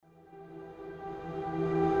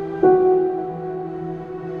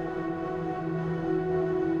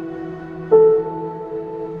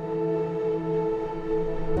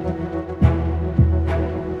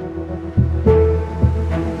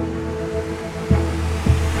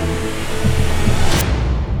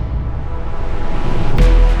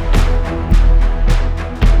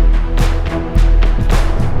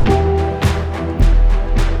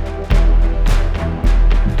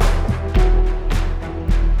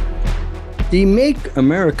The Make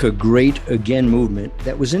America Great Again movement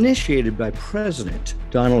that was initiated by President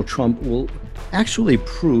Donald Trump will actually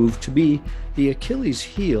prove to be the Achilles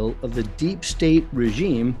heel of the deep state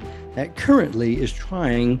regime that currently is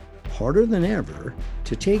trying harder than ever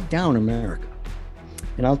to take down America.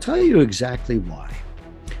 And I'll tell you exactly why.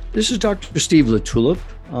 This is Dr. Steve LaTulip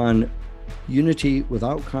on Unity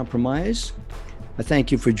Without Compromise. I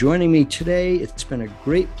thank you for joining me today. It's been a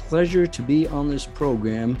great pleasure to be on this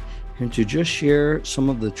program and to just share some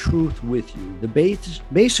of the truth with you, the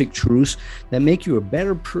basic truths that make you a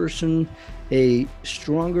better person, a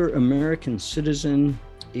stronger American citizen,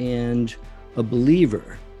 and a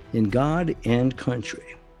believer in God and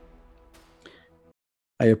country.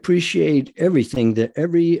 I appreciate everything that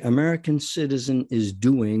every American citizen is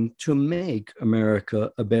doing to make America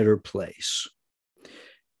a better place.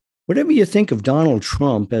 Whatever you think of Donald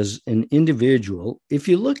Trump as an individual, if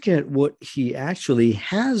you look at what he actually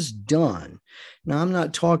has done, now I'm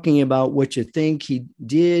not talking about what you think he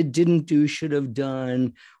did, didn't do, should have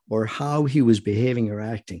done, or how he was behaving or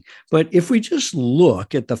acting. But if we just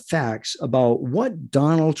look at the facts about what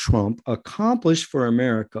Donald Trump accomplished for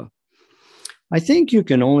America, I think you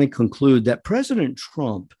can only conclude that President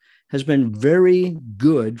Trump has been very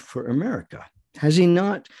good for America. Has he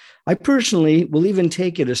not? I personally will even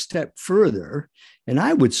take it a step further, and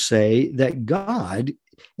I would say that God,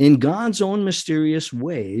 in God's own mysterious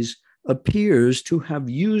ways, appears to have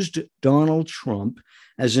used Donald Trump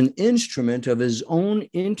as an instrument of his own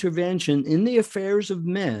intervention in the affairs of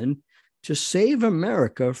men to save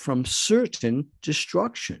America from certain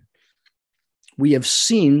destruction. We have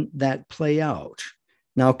seen that play out.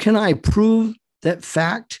 Now, can I prove that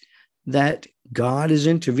fact that God is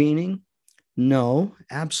intervening? No,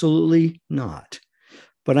 absolutely not.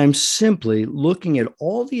 But I'm simply looking at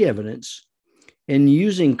all the evidence and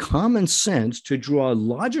using common sense to draw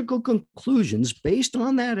logical conclusions based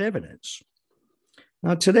on that evidence.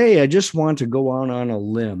 Now, today, I just want to go out on a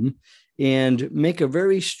limb and make a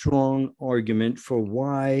very strong argument for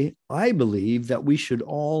why I believe that we should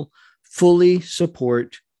all fully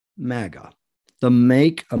support MAGA, the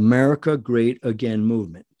Make America Great Again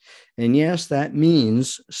movement. And yes, that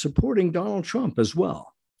means supporting Donald Trump as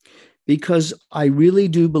well, because I really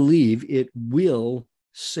do believe it will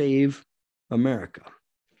save America.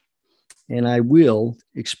 And I will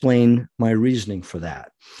explain my reasoning for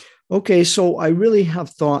that. Okay, so I really have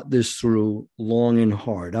thought this through long and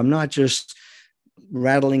hard. I'm not just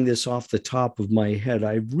rattling this off the top of my head.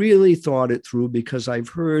 I've really thought it through because I've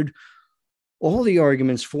heard all the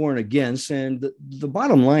arguments for and against. And the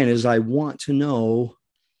bottom line is I want to know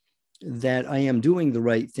that I am doing the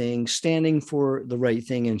right thing, standing for the right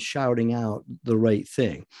thing, and shouting out the right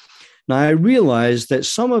thing. Now, I realize that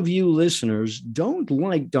some of you listeners don't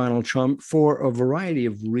like Donald Trump for a variety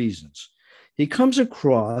of reasons. He comes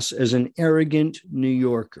across as an arrogant New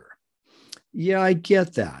Yorker. Yeah, I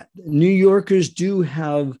get that. New Yorkers do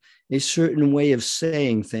have a certain way of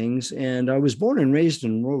saying things. And I was born and raised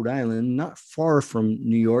in Rhode Island, not far from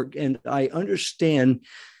New York. And I understand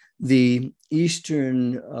the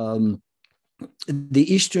Eastern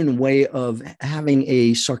way of having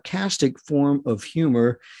a sarcastic form of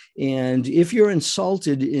humor. And if you're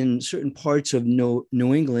insulted in certain parts of New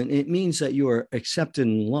England, it means that you are accepted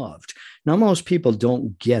and loved. Now, most people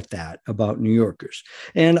don't get that about New Yorkers.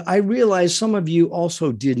 And I realize some of you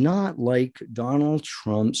also did not like Donald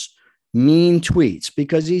Trump's mean tweets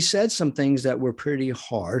because he said some things that were pretty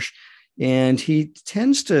harsh. And he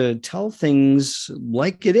tends to tell things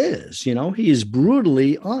like it is. You know, he is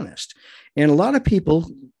brutally honest. And a lot of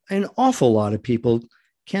people, an awful lot of people,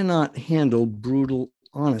 cannot handle brutal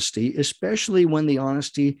honesty, especially when the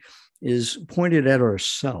honesty is pointed at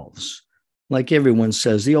ourselves. Like everyone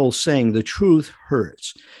says, the old saying, the truth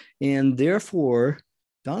hurts. And therefore,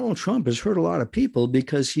 Donald Trump has hurt a lot of people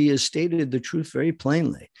because he has stated the truth very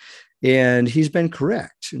plainly. And he's been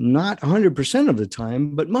correct, not 100% of the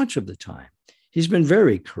time, but much of the time. He's been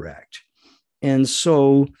very correct. And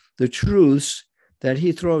so the truths that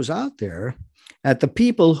he throws out there at the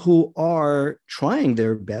people who are trying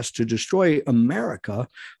their best to destroy America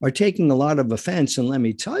are taking a lot of offense. And let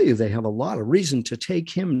me tell you, they have a lot of reason to take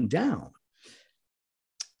him down.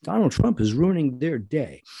 Donald Trump is ruining their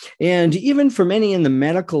day. And even for many in the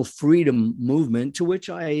medical freedom movement, to which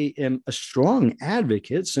I am a strong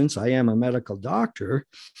advocate since I am a medical doctor,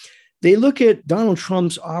 they look at Donald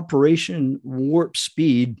Trump's Operation Warp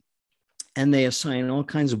Speed and they assign all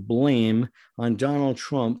kinds of blame on Donald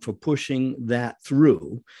Trump for pushing that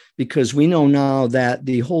through, because we know now that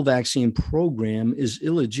the whole vaccine program is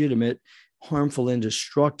illegitimate, harmful, and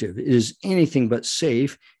destructive. It is anything but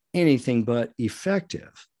safe, anything but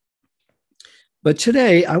effective. But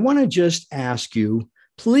today, I want to just ask you,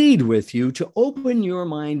 plead with you to open your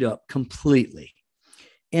mind up completely.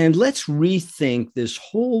 And let's rethink this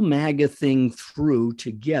whole MAGA thing through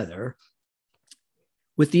together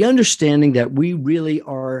with the understanding that we really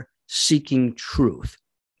are seeking truth.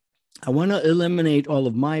 I want to eliminate all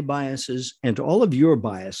of my biases and all of your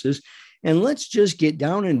biases. And let's just get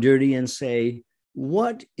down and dirty and say,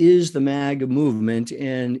 what is the MAGA movement?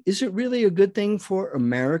 And is it really a good thing for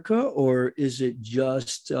America? Or is it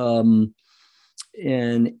just an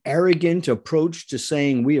arrogant approach to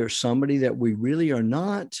saying we are somebody that we really are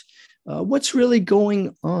not? What's really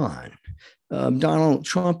going on? Donald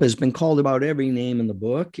Trump has been called about every name in the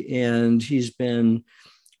book, and he's been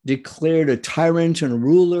declared a tyrant and a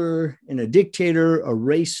ruler and a dictator, a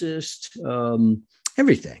racist,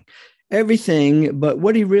 everything but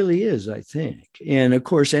what he really is, I think. And of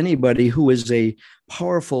course, anybody who is a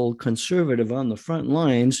powerful conservative on the front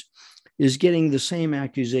lines is getting the same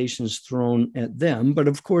accusations thrown at them. But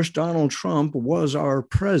of course, Donald Trump was our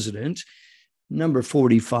president, number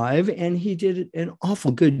 45, and he did an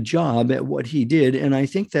awful good job at what he did. And I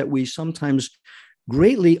think that we sometimes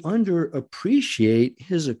greatly underappreciate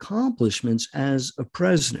his accomplishments as a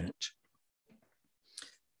president.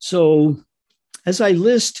 So, as I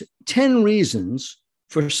list 10 reasons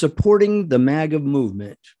for supporting the MAGA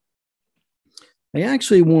movement, I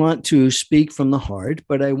actually want to speak from the heart,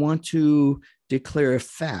 but I want to declare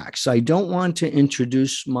facts. I don't want to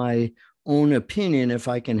introduce my own opinion if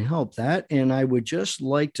I can help that. And I would just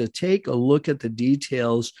like to take a look at the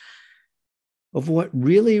details of what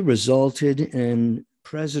really resulted in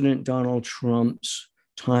President Donald Trump's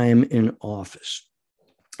time in office.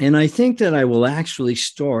 And I think that I will actually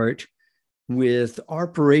start with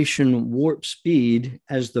Operation Warp Speed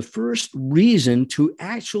as the first reason to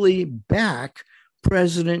actually back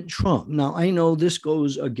President Trump. Now, I know this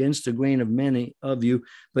goes against the grain of many of you,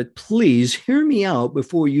 but please hear me out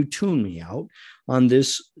before you tune me out on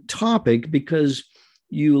this topic, because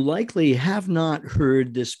you likely have not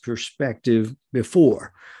heard this perspective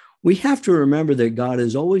before. We have to remember that God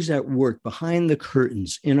is always at work behind the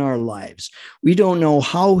curtains in our lives. We don't know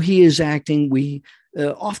how he is acting. We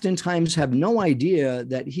oftentimes have no idea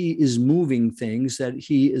that he is moving things, that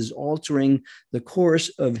he is altering the course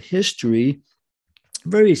of history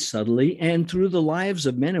very subtly and through the lives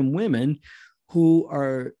of men and women who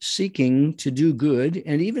are seeking to do good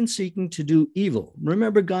and even seeking to do evil.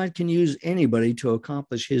 Remember, God can use anybody to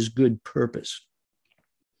accomplish his good purpose.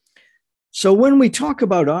 So when we talk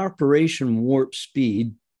about Operation Warp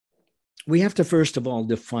Speed, we have to first of all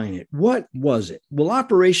define it. What was it? Well,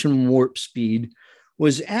 Operation Warp Speed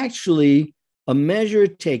was actually a measure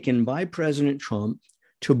taken by President Trump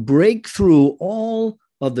to break through all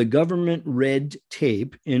of the government red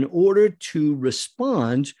tape in order to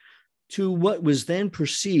respond to what was then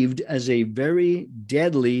perceived as a very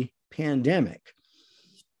deadly pandemic.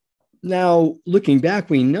 Now, looking back,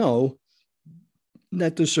 we know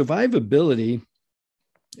that the survivability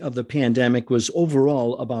of the pandemic was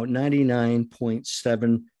overall about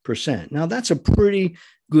 99.7%. Now, that's a pretty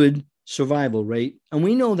good survival rate, and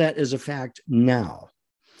we know that as a fact now.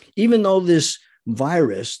 Even though this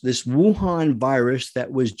virus, this Wuhan virus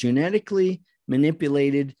that was genetically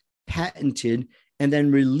manipulated, patented, and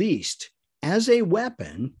then released as a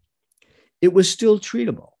weapon, it was still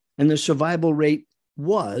treatable. And the survival rate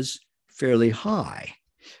was fairly high,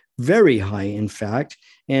 very high, in fact.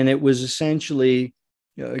 And it was essentially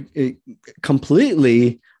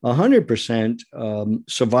completely 100%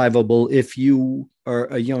 survivable if you are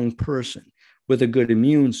a young person with a good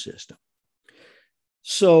immune system.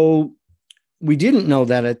 So we didn't know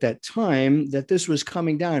that at that time, that this was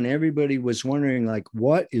coming down. Everybody was wondering, like,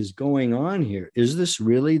 what is going on here? Is this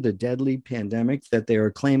really the deadly pandemic that they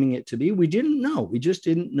are claiming it to be? We didn't know. We just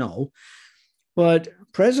didn't know. But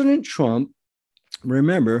President Trump,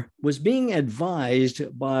 remember, was being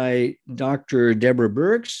advised by Dr. Deborah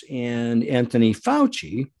Birx and Anthony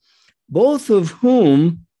Fauci, both of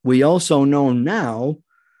whom we also know now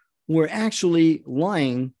were actually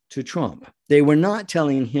lying to Trump. They were not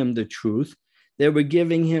telling him the truth. They were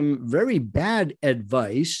giving him very bad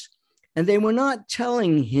advice, and they were not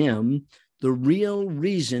telling him the real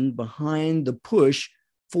reason behind the push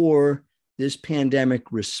for this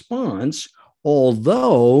pandemic response,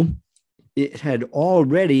 although it had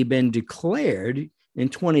already been declared in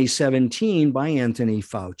 2017 by Anthony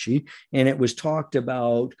Fauci, and it was talked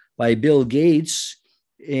about by Bill Gates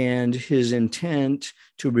and his intent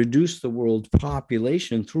to reduce the world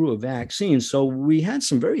population through a vaccine. So we had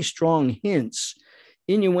some very strong hints,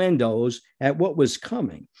 innuendos at what was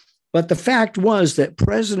coming. But the fact was that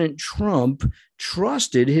President Trump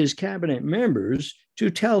trusted his cabinet members to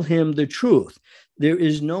tell him the truth. There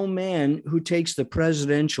is no man who takes the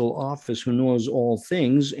presidential office who knows all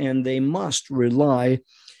things, and they must rely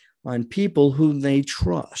on people whom they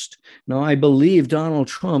trust. Now, I believe Donald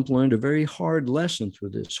Trump learned a very hard lesson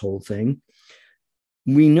through this whole thing.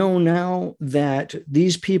 We know now that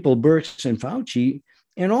these people, Birx and Fauci,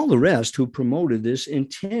 and all the rest who promoted this,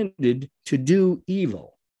 intended to do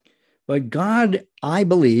evil. But God, I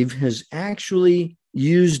believe, has actually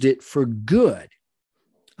used it for good.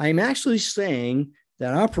 I'm actually saying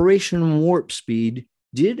that Operation Warp Speed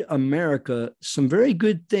did America some very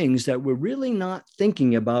good things that we're really not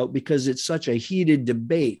thinking about because it's such a heated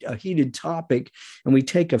debate, a heated topic, and we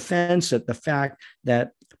take offense at the fact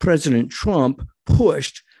that President Trump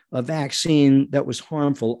pushed a vaccine that was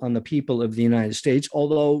harmful on the people of the United States.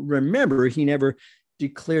 Although, remember, he never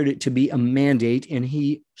declared it to be a mandate, and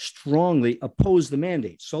he strongly opposed the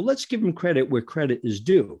mandate. So let's give him credit where credit is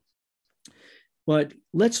due. But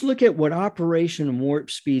let's look at what Operation Warp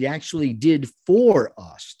Speed actually did for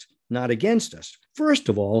us, not against us. First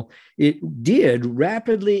of all, it did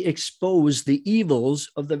rapidly expose the evils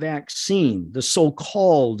of the vaccine, the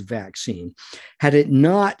so-called vaccine. Had it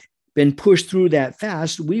not been pushed through that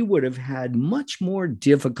fast, we would have had much more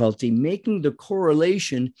difficulty making the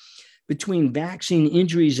correlation between vaccine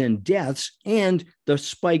injuries and deaths and the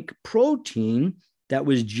spike protein that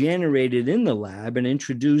was generated in the lab and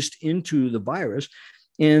introduced into the virus.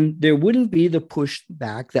 And there wouldn't be the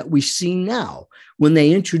pushback that we see now when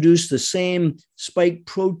they introduce the same spike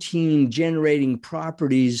protein generating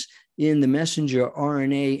properties in the messenger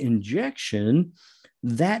RNA injection.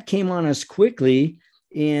 That came on us quickly.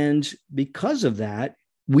 And because of that,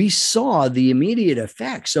 we saw the immediate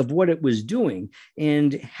effects of what it was doing.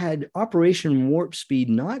 And had Operation Warp Speed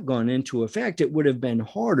not gone into effect, it would have been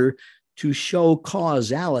harder to show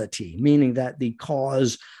causality, meaning that the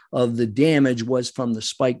cause of the damage was from the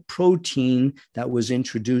spike protein that was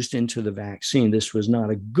introduced into the vaccine. This was not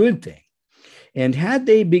a good thing. And had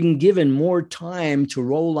they been given more time to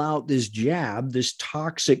roll out this jab, this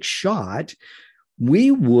toxic shot,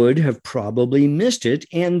 we would have probably missed it.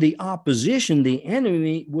 And the opposition, the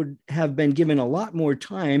enemy, would have been given a lot more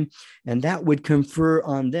time, and that would confer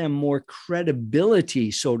on them more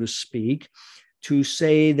credibility, so to speak, to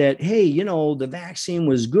say that, hey, you know, the vaccine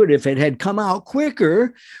was good. If it had come out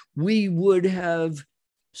quicker, we would have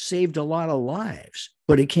saved a lot of lives.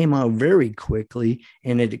 But it came out very quickly,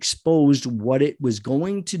 and it exposed what it was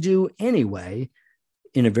going to do anyway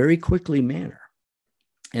in a very quickly manner.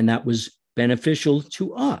 And that was beneficial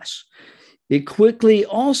to us. It quickly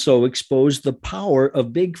also exposed the power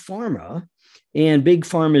of Big Pharma and Big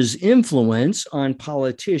Pharma's influence on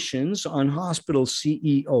politicians, on hospital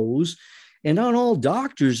CEOs, and on all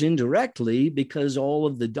doctors indirectly, because all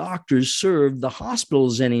of the doctors serve the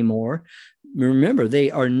hospitals anymore. Remember, they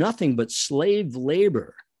are nothing but slave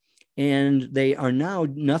labor, and they are now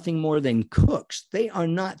nothing more than cooks. They are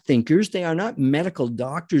not thinkers. They are not medical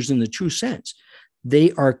doctors in the true sense.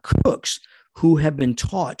 They are cooks who have been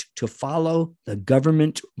taught to follow the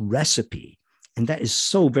government recipe. And that is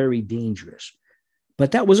so very dangerous.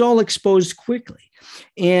 But that was all exposed quickly.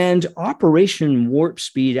 And Operation Warp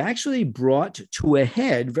Speed actually brought to a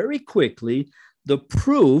head very quickly the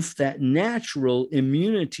proof that natural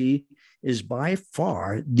immunity is by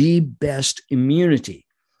far the best immunity.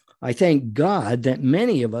 I thank God that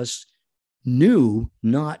many of us knew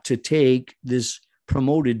not to take this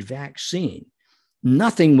promoted vaccine.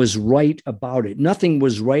 Nothing was right about it. Nothing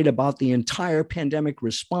was right about the entire pandemic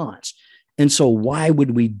response. And so why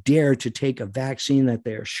would we dare to take a vaccine that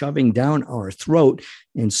they're shoving down our throat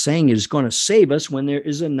and saying is going to save us when there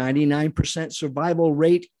is a 99% survival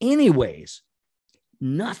rate anyways?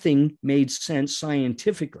 Nothing made sense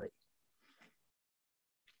scientifically.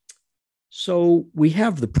 So we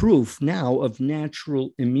have the proof now of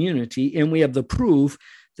natural immunity, and we have the proof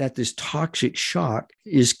that this toxic shock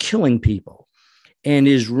is killing people and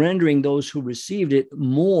is rendering those who received it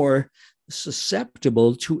more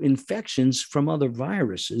susceptible to infections from other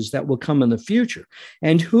viruses that will come in the future.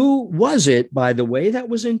 And who was it, by the way, that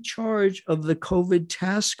was in charge of the COVID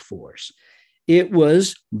task force? It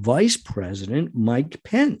was Vice President Mike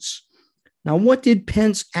Pence. Now, what did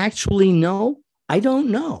Pence actually know? I don't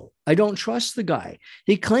know. I don't trust the guy.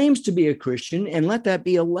 He claims to be a Christian, and let that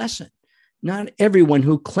be a lesson. Not everyone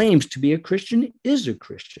who claims to be a Christian is a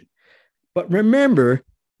Christian. But remember,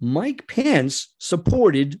 Mike Pence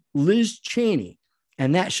supported Liz Cheney,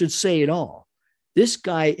 and that should say it all. This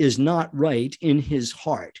guy is not right in his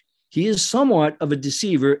heart. He is somewhat of a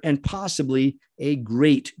deceiver and possibly a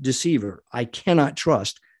great deceiver. I cannot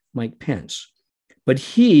trust Mike Pence. But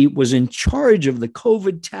he was in charge of the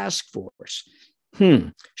COVID task force.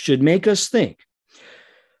 Should make us think.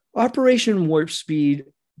 Operation Warp Speed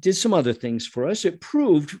did some other things for us. It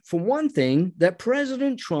proved, for one thing, that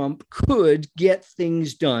President Trump could get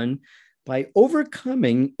things done by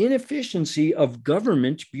overcoming inefficiency of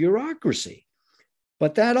government bureaucracy.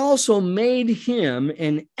 But that also made him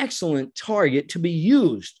an excellent target to be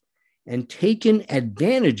used and taken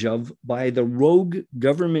advantage of by the rogue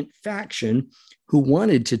government faction who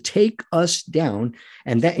wanted to take us down,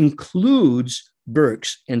 and that includes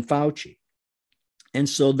Birx and Fauci. And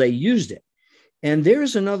so they used it. And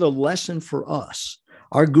there's another lesson for us.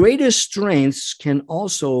 Our greatest strengths can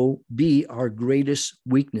also be our greatest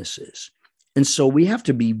weaknesses. And so we have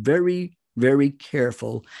to be very, very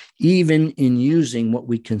careful, even in using what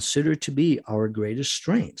we consider to be our greatest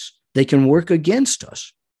strengths. They can work against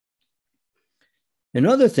us.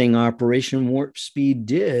 Another thing Operation Warp Speed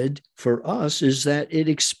did for us is that it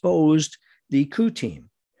exposed the coup team,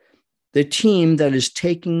 the team that is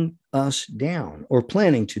taking us down or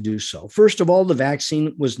planning to do so. First of all, the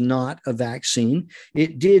vaccine was not a vaccine.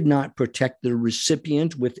 It did not protect the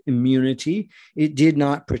recipient with immunity. It did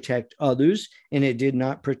not protect others, and it did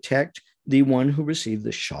not protect the one who received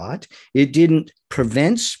the shot. It didn't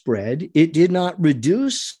prevent spread. It did not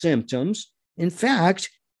reduce symptoms. In fact,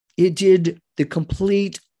 it did the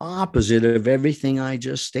complete opposite of everything I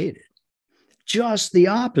just stated. Just the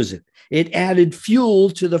opposite. It added fuel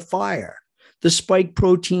to the fire. The spike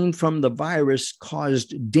protein from the virus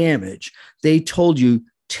caused damage. They told you,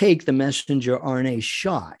 take the messenger RNA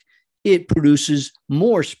shot. It produces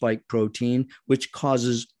more spike protein, which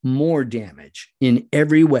causes more damage in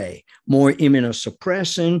every way, more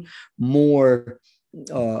immunosuppression, more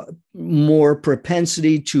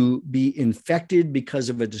propensity to be infected because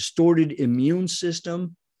of a distorted immune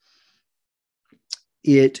system.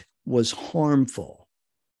 It was harmful.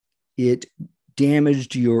 It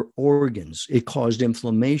damaged your organs. It caused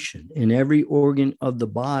inflammation in every organ of the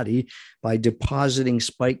body by depositing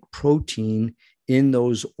spike protein in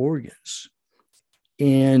those organs.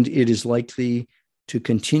 And it is likely to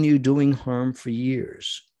continue doing harm for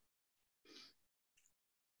years.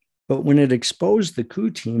 But when it exposed the coup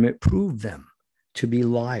team, it proved them to be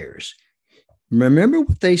liars. Remember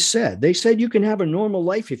what they said. They said you can have a normal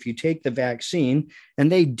life if you take the vaccine, and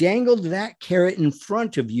they dangled that carrot in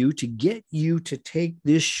front of you to get you to take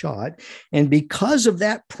this shot. And because of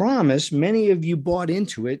that promise, many of you bought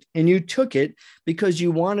into it, and you took it because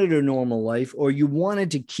you wanted a normal life or you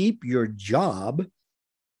wanted to keep your job,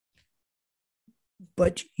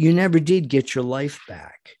 but you never did get your life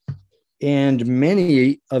back. And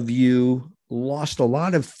many of you lost a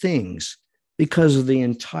lot of things because of the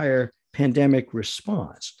entire pandemic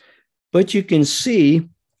response. But you can see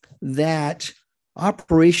that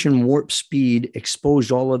Operation Warp Speed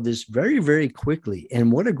exposed all of this very, very quickly.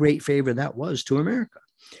 And what a great favor that was to America.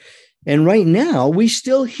 And right now, we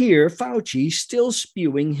still hear Fauci still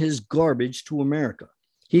spewing his garbage to America.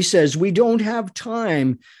 He says, we don't have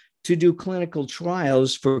time to do clinical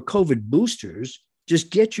trials for COVID boosters.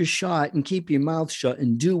 Just get your shot and keep your mouth shut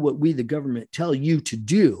and do what we, the government, tell you to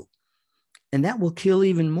do. And that will kill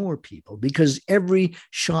even more people because every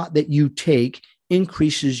shot that you take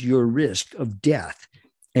increases your risk of death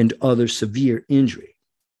and other severe injury.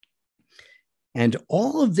 And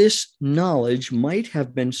all of this knowledge might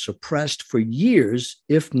have been suppressed for years,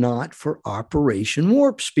 if not for Operation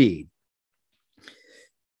Warp Speed.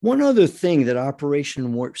 One other thing that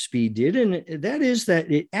Operation Warp Speed did, and that is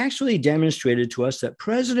that it actually demonstrated to us that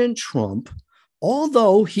President Trump,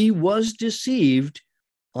 although he was deceived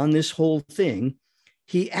on this whole thing,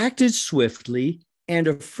 he acted swiftly and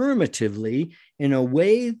affirmatively in a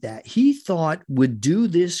way that he thought would do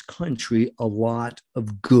this country a lot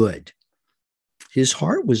of good. His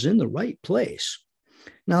heart was in the right place.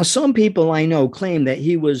 Now, some people I know claim that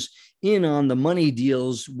he was in on the money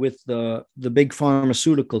deals with the big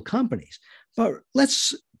pharmaceutical companies, but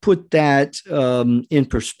let's put that in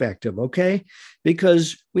perspective, okay?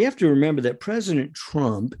 Because we have to remember that President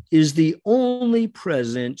Trump is the only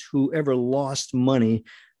president who ever lost money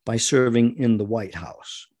by serving in the White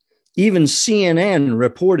House. Even CNN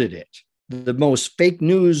reported it. The most fake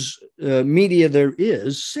news media there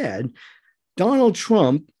is said Donald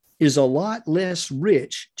Trump is a lot less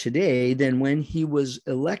rich today than when he was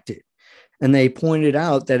elected. And they pointed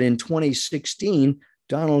out that in 2016,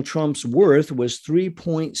 Donald Trump's worth was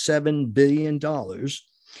 $3.7 billion.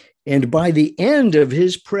 And by the end of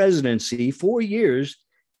his presidency, 4 years,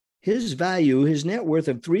 his value, his net worth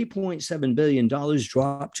of $3.7 billion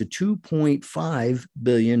dropped to $2.5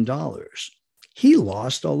 billion. He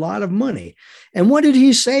lost a lot of money. And what did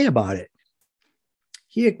he say about it?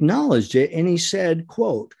 He acknowledged it and he said,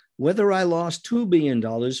 quote, whether I lost $2 billion,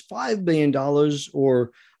 $5 billion,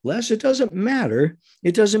 or less, it doesn't matter.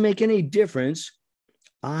 It doesn't make any difference.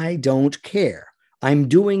 I don't care. I'm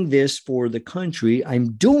doing this for the country.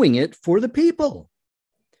 I'm doing it for the people.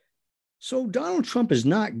 So Donald Trump is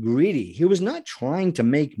not greedy. He was not trying to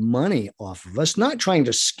make money off of us, not trying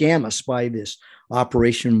to scam us by this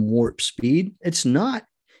Operation Warp Speed. It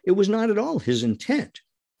was not at all his intent.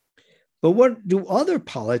 But what do other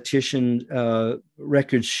politician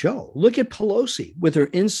records show? Look at Pelosi with her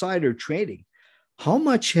insider trading. How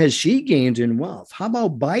much has she gained in wealth? How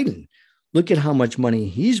about Biden? Look at how much money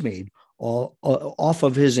he's made off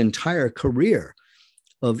of his entire career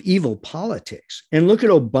of evil politics. And look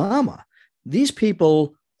at Obama. These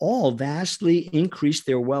people all vastly increased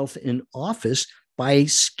their wealth in office by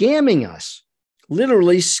scamming us,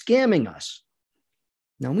 literally scamming us.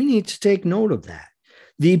 Now, we need to take note of that.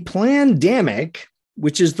 The plandemic,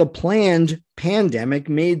 which is the planned pandemic,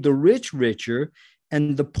 made the rich richer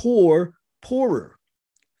and the poor poorer.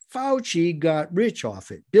 Fauci got rich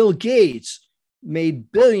off it. Bill Gates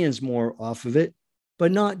made billions more off of it,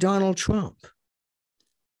 but not Donald Trump.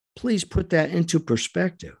 Please put that into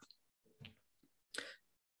perspective.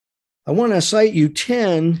 I want to cite you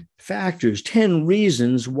 10 factors, 10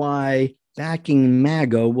 reasons why backing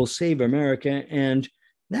MAGA will save America. And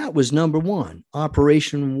that was number one,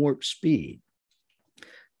 Operation Warp Speed.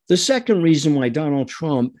 The second reason why Donald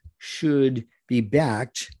Trump should be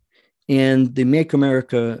backed and the Make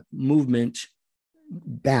America movement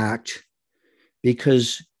backed,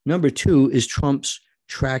 because number two is Trump's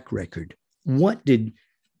track record. What did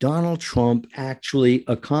Donald Trump actually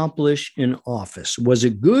accomplish in office? Was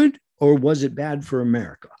it good or was it bad for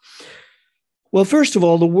America? Well, first of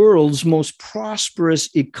all, the world's most prosperous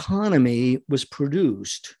economy was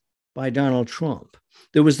produced by Donald Trump.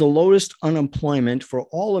 There was the lowest unemployment for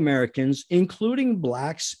all Americans, including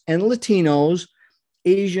Blacks and Latinos,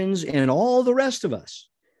 Asians, and all the rest of us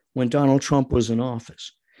when Donald Trump was in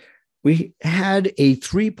office. We had a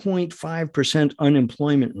 3.5%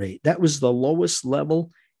 unemployment rate. That was the lowest level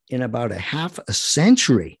in about a half a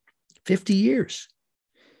century, 50 years.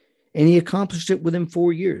 And he accomplished it within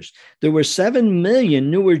 4 years. There were 7 million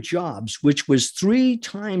newer jobs, which was 3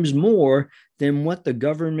 times more than what the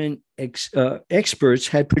government experts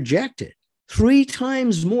had projected. 3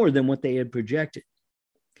 times more than what they had projected.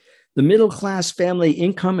 The middle-class family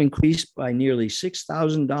income increased by nearly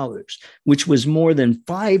 $6,000, which was more than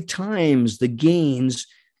 5 times the gains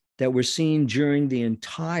that were seen during the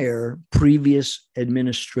entire previous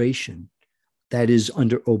administration, that is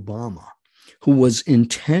under Obama, who was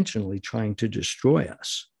intentionally trying to destroy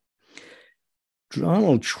us.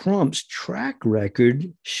 Donald Trump's track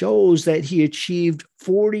record shows that he achieved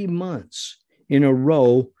 40 months in a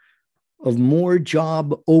row of more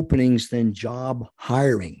job openings than job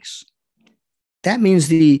hirings. That means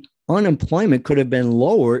the unemployment could have been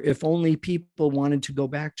lower if only people wanted to go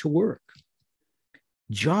back to work.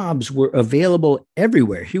 Jobs were available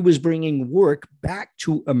everywhere. He was bringing work back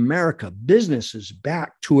to America, businesses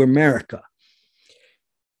back to America.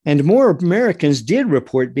 And more Americans did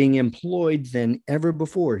report being employed than ever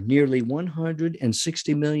before. Nearly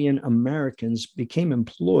 160 million Americans became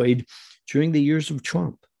employed during the years of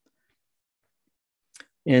Trump.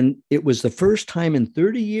 And it was the first time in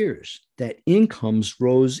 30 years that incomes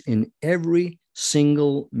rose in every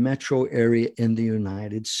single metro area in the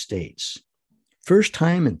United States. First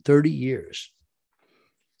time in 30 years.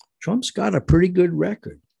 Trump's got a pretty good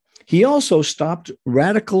record. He also stopped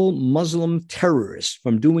radical Muslim terrorists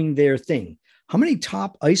from doing their thing. How many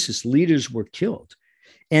top ISIS leaders were killed?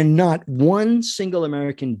 And not one single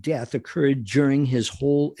American death occurred during his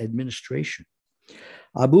whole administration.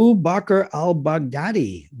 Abu Bakr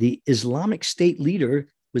al-Baghdadi, the Islamic State leader,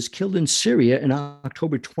 was killed in Syria in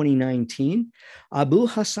October 2019. Abu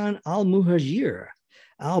Hassan al-Muhajir,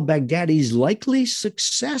 al-Baghdadi's likely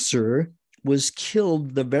successor, was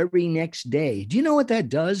killed the very next day. Do you know what that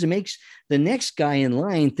does? It makes the next guy in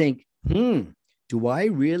line think, do I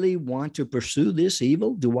really want to pursue this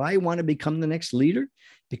evil? Do I want to become the next leader?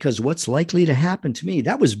 Because what's likely to happen to me?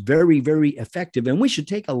 That was very, very effective. And we should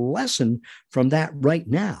take a lesson from that right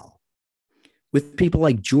now with people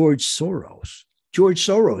like George Soros. George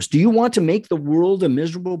Soros, do you want to make the world a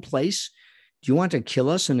miserable place? Do you want to kill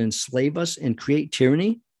us and enslave us and create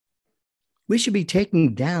tyranny? We should be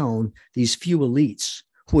taking down these few elites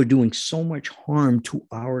who are doing so much harm to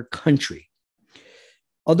our country.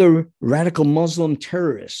 Other radical Muslim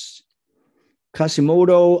terrorists,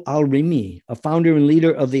 Qasimodo al-Rimi, a founder and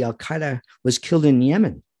leader of the Al-Qaeda, was killed in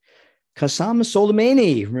Yemen. Qasem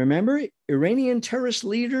Soleimani, remember, Iranian terrorist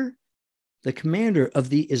leader, the commander of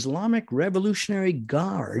the Islamic Revolutionary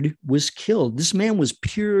Guard, was killed. This man was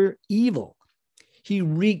pure evil. He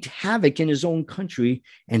wreaked havoc in his own country,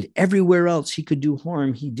 and everywhere else he could do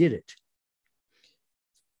harm, he did it.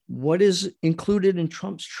 What is included in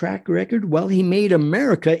Trump's track record? Well, he made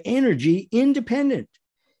America energy independent,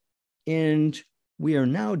 and we are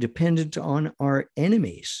now dependent on our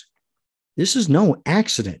enemies. This is no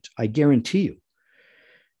accident, I guarantee you.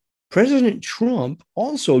 President Trump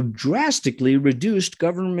also drastically reduced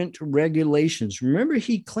government regulations. Remember,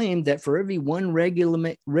 he claimed that for every one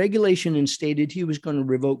regulation instated, he was going to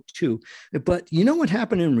revoke two. But you know what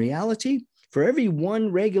happened in reality? For every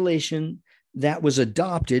one regulation that was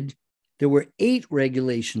adopted, there were 8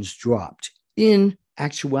 regulations dropped. In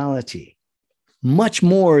actuality, much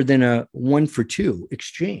more than a 1-for-2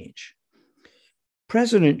 exchange.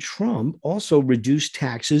 President Trump also reduced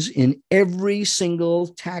taxes in every single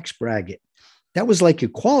tax bracket. That was like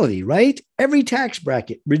equality, right? Every tax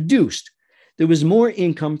bracket reduced. There was more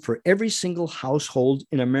income for every single household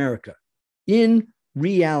in America. In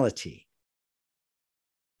reality,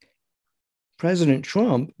 President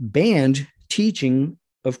Trump banned teaching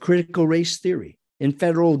of critical race theory in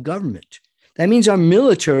federal government. That means our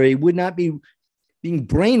military would not be being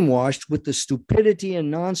brainwashed with the stupidity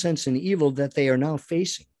and nonsense and evil that they are now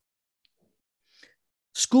facing.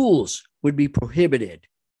 Schools would be prohibited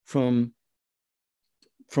from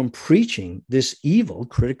preaching this evil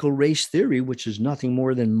critical race theory, which is nothing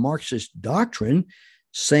more than Marxist doctrine,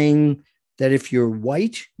 saying that if you're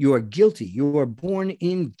white, you are guilty. You are born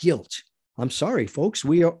in guilt. I'm sorry, folks,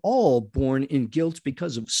 we are all born in guilt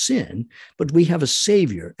because of sin, but we have a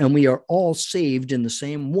savior, and we are all saved in the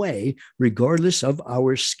same way, regardless of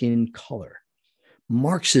our skin color.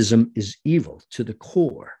 Marxism is evil to the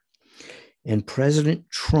core, and President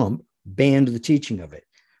Trump banned the teaching of it.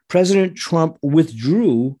 President Trump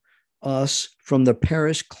withdrew us from the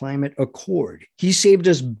Paris Climate Accord. He saved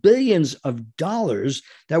us billions of dollars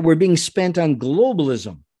that were being spent on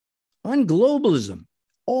globalism. On globalism.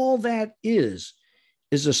 All that is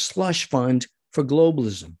a slush fund for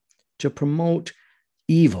globalism to promote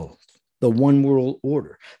evil, the one world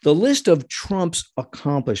order. The list of Trump's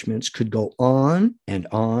accomplishments could go on and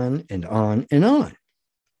on and on and on.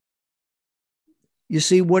 You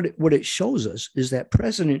see, what it shows us is that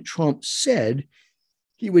President Trump said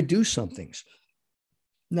he would do some things.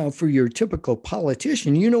 Now, for your typical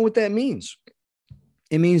politician, you know what that means.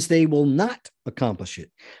 It means they will not accomplish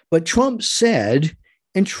it. But Trump said,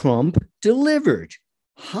 and Trump delivered.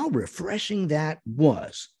 How refreshing that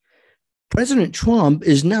was. President Trump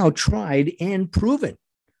is now tried and proven.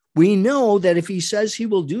 We know that if he says he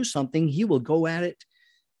will do something, he will go at it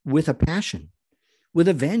with a passion, with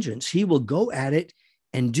a vengeance. He will go at it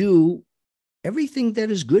and do everything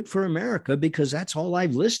that is good for America, because that's all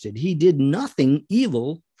I've listed. He did nothing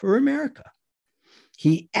evil for America.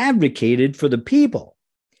 He advocated for the people.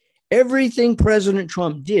 Everything President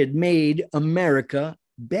Trump did made America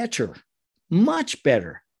better, much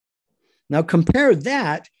better. Now compare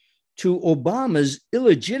that to Obama's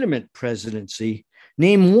illegitimate presidency.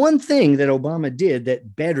 Name one thing that Obama did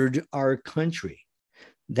that bettered our country.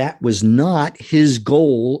 That was not his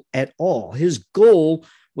goal at all. His goal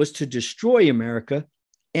was to destroy America,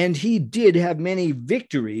 and he did have many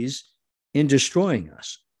victories in destroying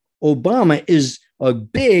us. Obama is a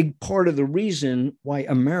big part of the reason why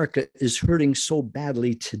America is hurting so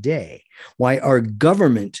badly today, why our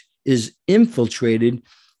government is infiltrated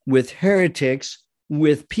with heretics,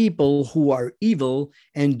 with people who are evil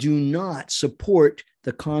and do not support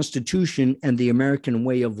the Constitution and the American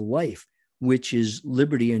way of life, which is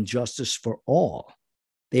liberty and justice for all.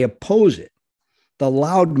 They oppose it. The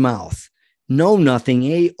loudmouth, know nothing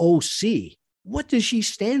AOC. What does she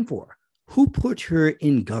stand for? Who put her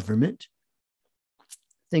in government?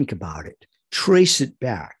 Think about it. Trace it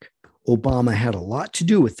back. Obama had a lot to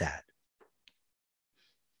do with that.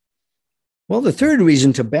 Well, the third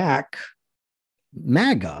reason to back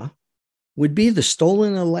MAGA would be the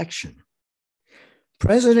stolen election.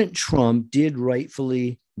 President Trump did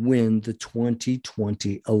rightfully win the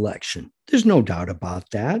 2020 election. There's no doubt about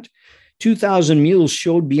that. 2,000 Mules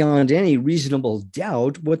showed beyond any reasonable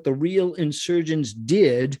doubt what the real insurgents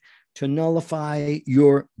did to nullify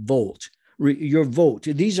your vote.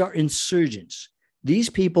 These are insurgents. These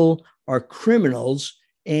people are criminals,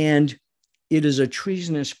 and it is a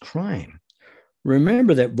treasonous crime.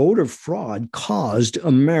 Remember that voter fraud caused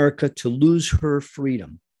America to lose her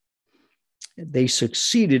freedom. They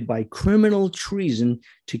succeeded by criminal treason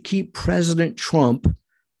to keep President Trump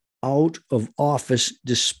out of office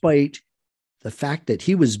despite the fact that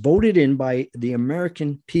he was voted in by the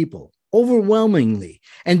American people overwhelmingly.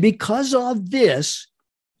 And because of this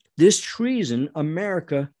treason,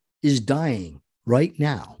 America is dying right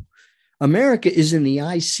now. America is in the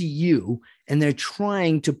ICU, and they're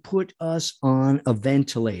trying to put us on a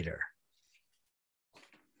ventilator.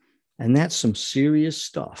 And that's some serious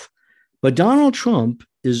stuff. But Donald Trump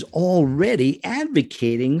is already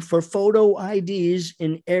advocating for photo IDs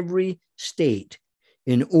in every state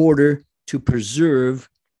in order to preserve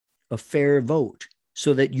a fair vote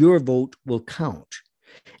so that your vote will count.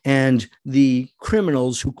 And the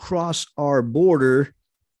criminals who cross our border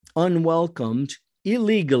unwelcomed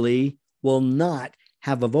illegally will not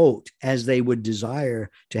have a vote as they would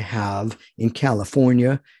desire to have in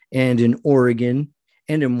California and in Oregon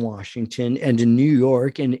and in Washington and in New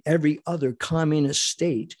York and every other communist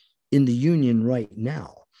state in the union right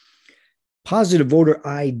now. Positive voter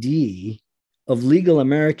ID of legal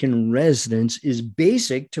American residents is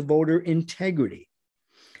basic to voter integrity.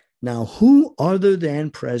 Now, who other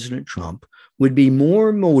than President Trump would be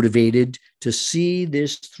more motivated to see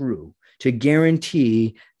this through, to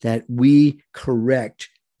guarantee that we correct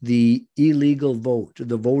the illegal vote,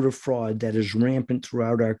 the voter fraud that is rampant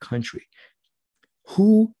throughout our country?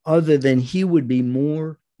 Who other than he would be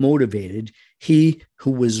more motivated, he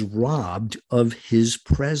who was robbed of his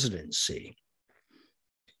presidency?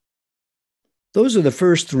 Those are the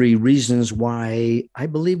first three reasons why I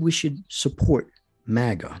believe we should support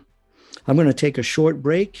MAGA. I'm going to take a short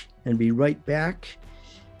break and be right back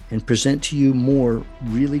and present to you more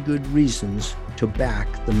really good reasons to back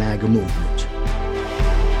the MAGA movement.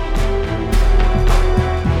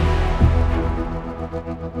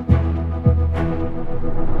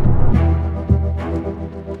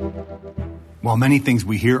 While many things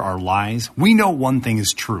we hear are lies, we know one thing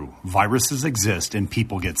is true. Viruses exist and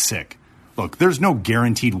people get sick. Look, there's no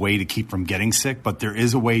guaranteed way to keep from getting sick, but there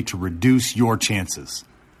is a way to reduce your chances.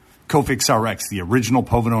 Cofix RX, the original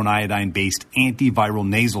povidone iodine-based antiviral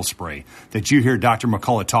nasal spray that you hear Dr.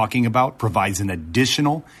 McCullough talking about, provides an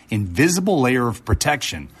additional invisible layer of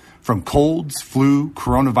protection from colds, flu,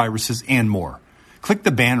 coronaviruses, and more. Click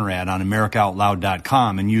the banner ad on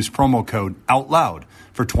AmericaOutloud.com and use promo code OUTLOUD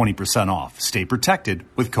for 20% off. Stay protected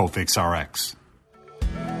with Cofix RX.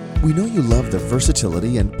 We know you love the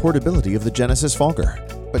versatility and portability of the Genesis Fogger,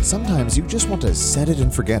 but sometimes you just want to set it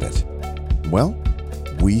and forget it. Well,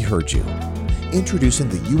 we heard you. Introducing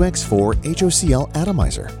the UX4 HOCL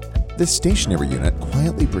Atomizer. This stationary unit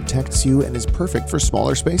quietly protects you and is perfect for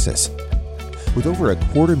smaller spaces. With over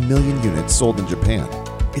 250,000 units sold in Japan,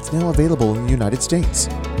 it's now available in the United States.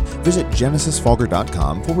 Visit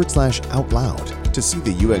genesisfogger.com/outloud to see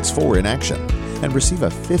the UX4 in action and receive a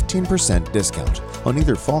 15% discount on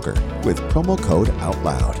either Fogger with promo code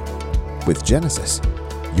OUTLOUD. With Genesis,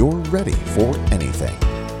 you're ready for anything.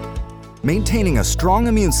 Maintaining a strong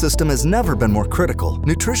immune system has never been more critical.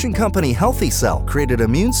 Nutrition company Healthy Cell created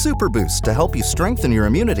Immune Super Boost to help you strengthen your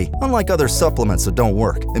immunity, unlike other supplements that don't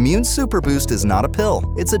work. Immune Super Boost is not a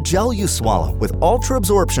pill. It's a gel you swallow with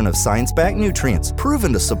ultra-absorption of science-backed nutrients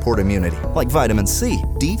proven to support immunity, like vitamin C,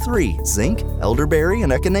 D3, zinc, elderberry,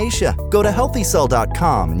 and echinacea. Go to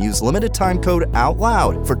healthycell.com and use limited time code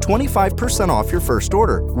OUTLOUD for 25% off your first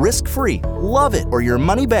order. Risk-free. Love it or your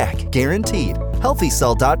money back. Guaranteed.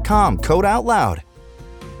 healthycell.com, code OUTLOUD.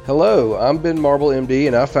 Hello, I'm Ben Marble, MD,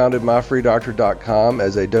 and I founded MyFreeDoctor.com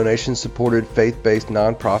as a donation-supported, faith-based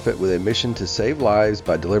nonprofit with a mission to save lives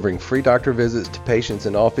by delivering free doctor visits to patients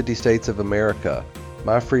in all 50 states of America.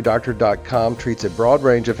 MyFreeDoctor.com treats a broad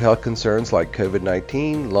range of health concerns like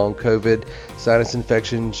COVID-19, long COVID, sinus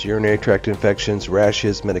infections, urinary tract infections,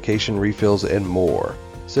 rashes, medication refills, and more.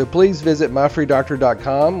 So please visit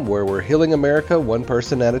MyFreeDoctor.com, where we're healing America one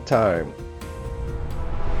person at a time.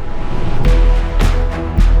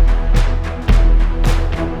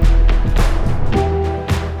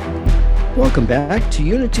 Welcome back to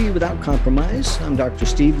Unity Without Compromise. I'm Dr.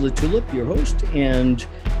 Steve LaTulip, your host, and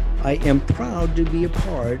I am proud to be a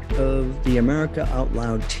part of the America Out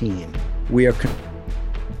Loud team. We are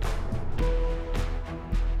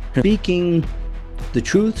speaking the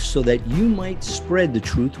truth so that you might spread the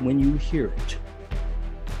truth when you hear it.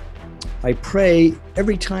 I pray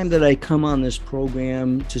every time that I come on this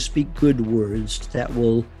program to speak good words that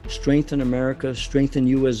will strengthen America, strengthen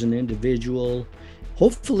you as an individual,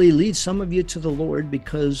 hopefully lead some of you to the Lord,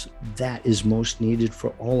 because that is most needed for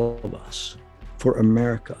all of us, for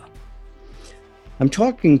America. I'm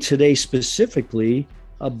talking today specifically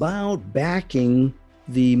about backing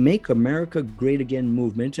the Make America Great Again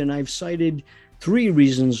movement, and I've cited 3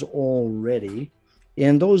 reasons already.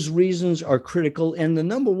 And those reasons are critical. And the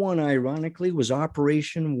number one, ironically, was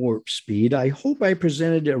Operation Warp Speed. I hope I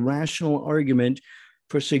presented a rational argument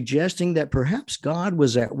for suggesting that perhaps God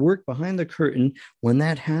was at work behind the curtain when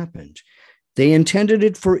that happened. They intended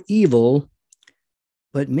it for evil,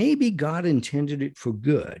 but maybe God intended it for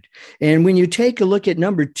good. And when you take a look at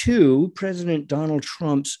number two, President Donald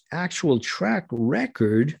Trump's actual track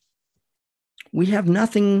record, we have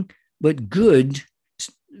nothing but good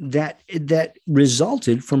that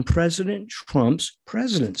resulted from President Trump's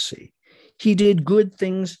presidency. He did good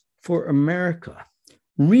things for America,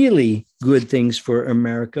 really good things for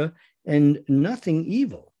America, and nothing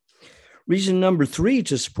evil. Reason number three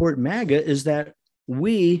to support MAGA is that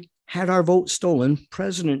we had our vote stolen.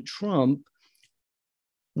 President Trump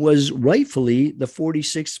was rightfully the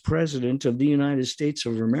 46th president of the United States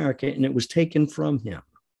of America, and it was taken from him.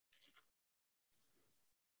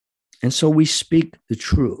 And so we speak the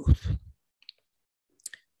truth.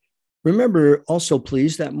 Remember also,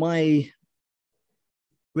 please, that my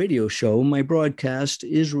radio show, my broadcast,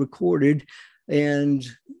 is recorded and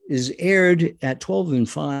is aired at 12 and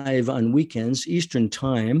 5 on weekends, Eastern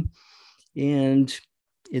Time. And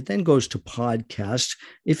it then goes to podcast.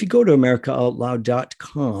 If you go to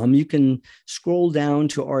AmericaOutloud.com, you can scroll down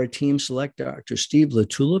to our team, select Dr. Steve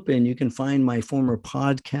LaTulip, and you can find my former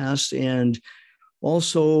podcast and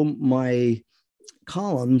also my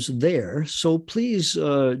columns there. So please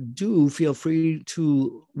do feel free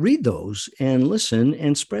to read those and listen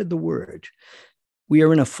and spread the word. We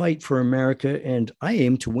are in a fight for America, and I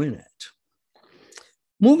aim to win it.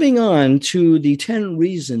 Moving on to the 10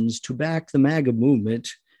 reasons to back the MAGA movement.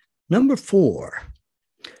 Number four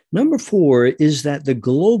is that the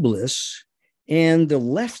globalists and the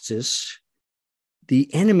leftists,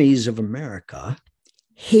 the enemies of America,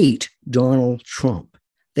 hate Donald Trump.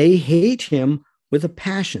 They hate him with a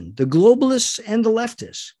passion, the globalists and the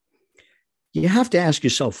leftists. You have to ask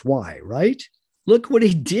yourself why, right? Look what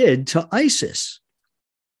he did to ISIS.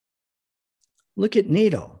 Look at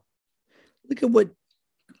NATO. Look at what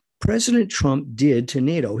President Trump did to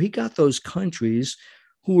NATO. He got those countries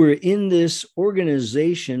who were in this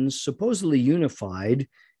organization supposedly unified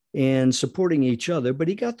and supporting each other, but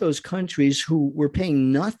he got those countries who were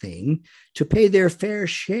paying nothing to pay their fair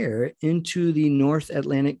share into the North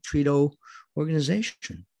Atlantic Treaty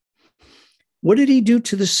Organization. What did he do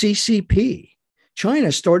to the CCP?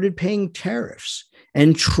 China started paying tariffs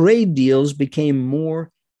and trade deals became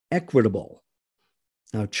more equitable.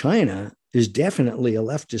 Now, China is definitely a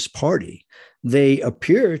leftist party. They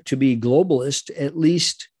appear to be globalist, at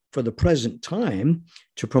least for the present time,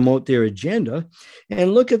 to promote their agenda.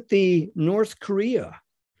 And look at the North Korea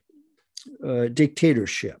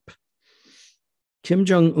dictatorship. Kim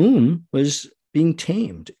Jong-un was being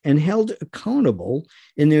tamed and held accountable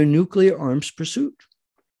in their nuclear arms pursuit.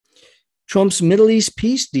 Trump's Middle East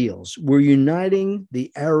peace deals were uniting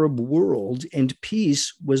the Arab world, and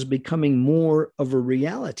peace was becoming more of a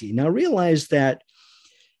reality. Now realize that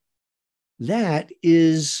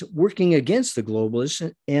is working against the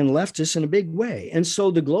globalists and leftists in a big way. And so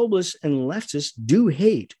the globalists and leftists do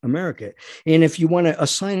hate America. And if you want to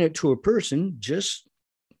assign it to a person, just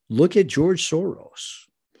look at George Soros.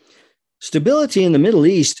 Stability in the Middle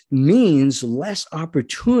East means less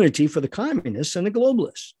opportunity for the communists and the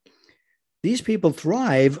globalists. These people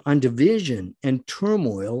thrive on division and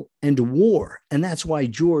turmoil and war. And that's why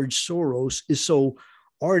George Soros is so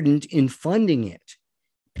ardent in funding it,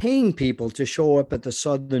 paying people to show up at the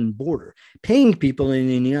southern border, paying people in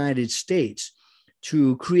the United States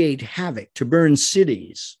to create havoc, to burn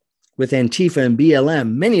cities with Antifa and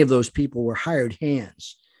BLM. Many of those people were hired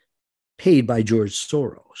hands paid by George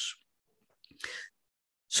Soros.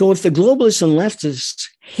 So if the globalists and leftists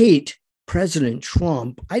hate President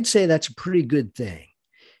Trump, I'd say that's a pretty good thing.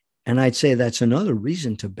 And I'd say that's another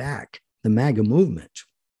reason to back the MAGA movement.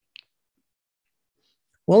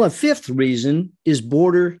 Well, a fifth reason is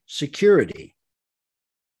border security.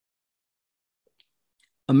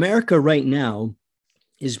 America right now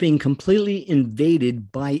is being completely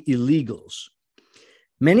invaded by illegals.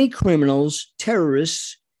 Many criminals,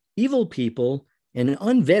 terrorists, evil people, and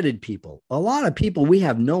unvetted people. A lot of people, we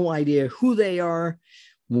have no idea who they are,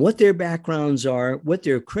 what their backgrounds are, what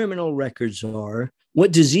their criminal records are,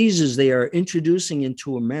 what diseases they are introducing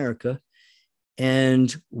into America,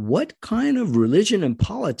 and what kind of religion and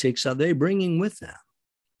politics are they bringing with them?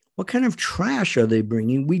 What kind of trash are they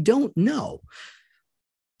bringing? We don't know.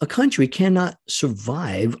 A country cannot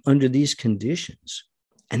survive under these conditions.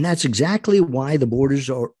 And that's exactly why the borders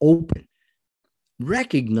are open.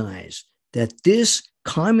 Recognize that this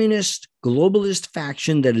communist globalist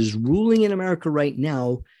faction that is ruling in America right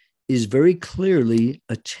now is very clearly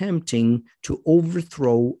attempting to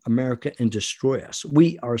overthrow America and destroy us.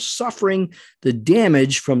 We are suffering the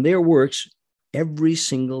damage from their works every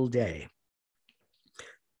single day.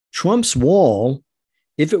 Trump's wall,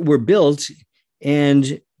 if it were built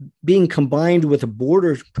and being combined with a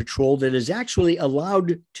border patrol that is actually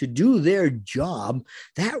allowed to do their job,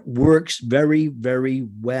 that works very, very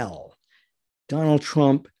well. Donald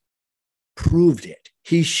Trump proved it.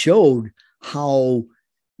 He showed how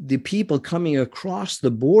the people coming across the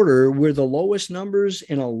border were the lowest numbers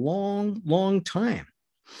in a long, long time.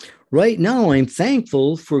 Right now, I'm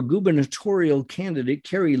thankful for gubernatorial candidate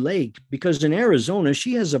Kari Lake, because in Arizona,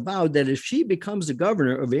 she has avowed that if she becomes the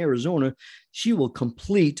governor of Arizona, she will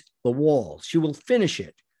complete the wall. She will finish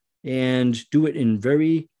it and do it in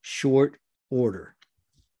very short order.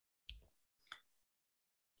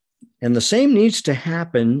 And the same needs to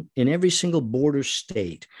happen in every single border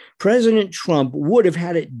state. President Trump would have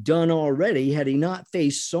had it done already had he not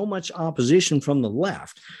faced so much opposition from the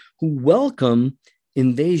left, who welcome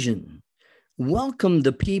invasion, welcome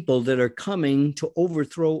the people that are coming to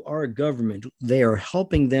overthrow our government. They are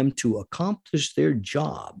helping them to accomplish their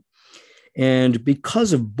job. And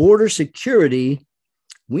because of border security,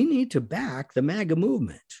 we need to back the MAGA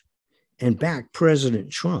movement and back President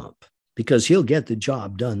Trump, because he'll get the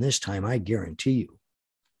job done this time, I guarantee you.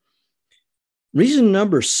 Reason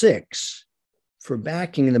number 6 for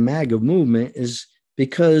backing the MAGA movement is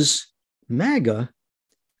because MAGA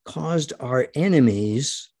caused our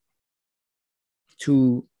enemies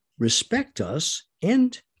to respect us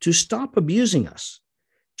and to stop abusing us.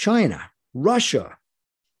 China, Russia,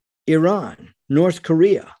 Iran, North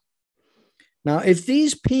Korea. Now, if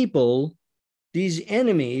these people, these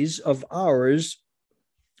enemies of ours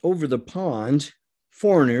over the pond,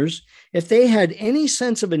 foreigners, if they had any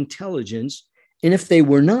sense of intelligence, and if they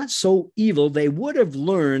were not so evil, they would have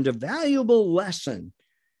learned a valuable lesson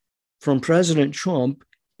from President Trump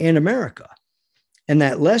and America. And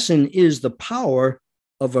that lesson is the power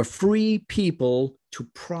of a free people to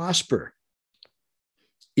prosper.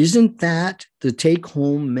 Isn't that the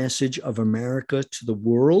take-home message of America to the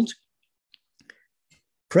world?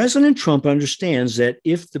 President Trump understands that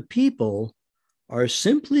if the people are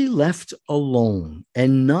simply left alone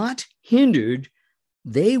and not hindered,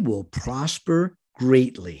 they will prosper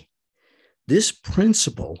greatly. This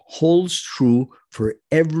principle holds true for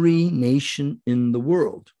every nation in the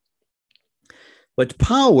world. But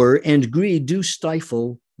power and greed do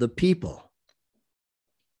stifle the people.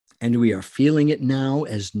 And we are feeling it now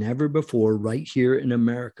as never before right here in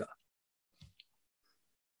America.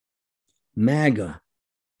 MAGA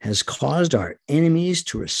has caused our enemies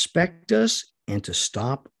to respect us and to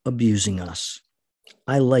stop abusing us.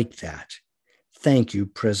 I like that. Thank you,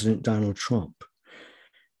 President Donald Trump.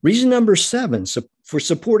 Reason number 7 for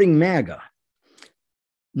supporting MAGA.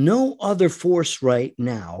 No other force right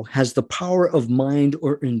now has the power of mind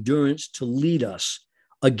or endurance to lead us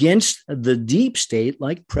against the deep state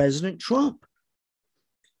like President Trump.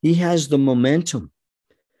 He has the momentum.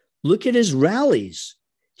 Look at his rallies.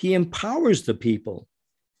 He empowers the people.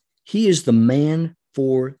 He is the man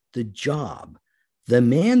for the job, the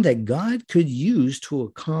man that God could use to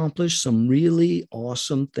accomplish some really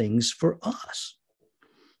awesome things for us.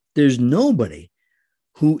 There's nobody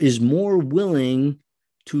who is more willing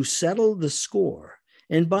to settle the score.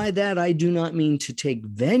 And by that, I do not mean to take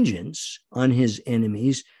vengeance on his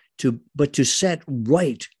enemies, but to set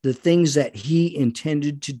right the things that he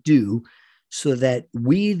intended to do so that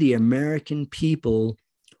we, the American people,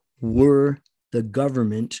 were the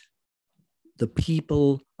government, the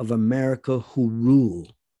people of America who rule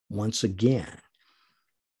once again.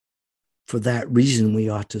 For that reason, we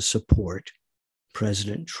ought to support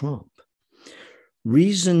President Trump.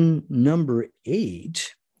 Reason number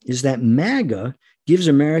 8 is that MAGA gives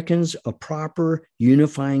Americans a proper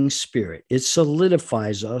unifying spirit. It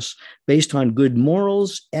solidifies us based on good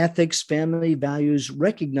morals, ethics, family values,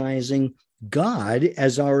 recognizing God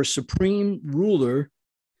as our supreme ruler.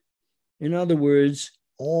 In other words,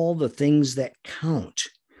 all the things that count.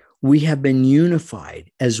 We have been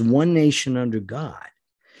unified as one nation under God.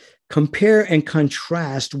 Compare and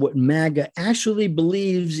contrast what MAGA actually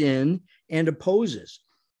believes in and opposes.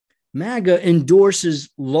 MAGA endorses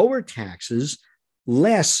lower taxes,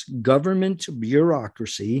 less government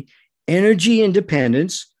bureaucracy, energy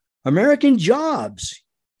independence, American jobs,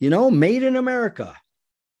 made in America,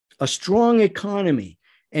 a strong economy,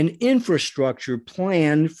 an infrastructure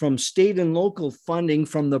plan from state and local funding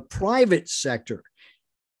from the private sector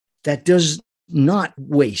that does not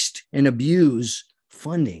waste and abuse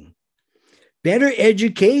funding. Better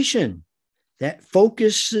education that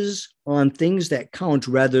focuses on things that count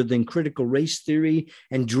rather than critical race theory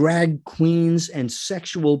and drag queens and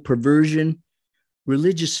sexual perversion.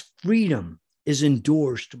 Religious freedom is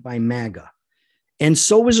endorsed by MAGA, and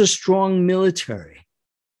so is a strong military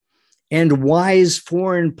and wise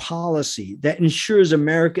foreign policy that ensures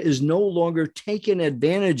America is no longer taken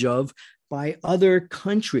advantage of by other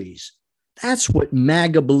countries. That's what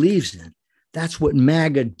MAGA believes in. That's what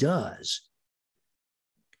MAGA does.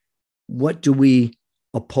 What do we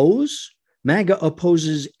oppose? MAGA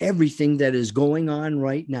opposes everything that is going on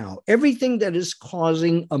right now, everything that is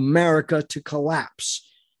causing America to collapse,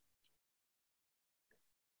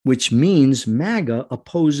 which means MAGA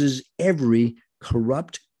opposes every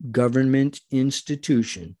corrupt government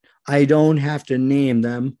institution. I don't have to name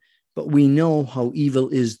them, but we know how evil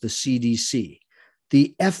is the CDC.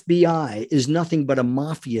 The FBI is nothing but a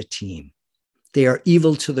mafia team. They are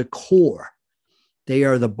evil to the core. They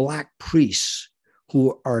are the black priests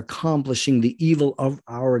who are accomplishing the evil of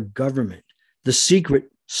our government, the Secret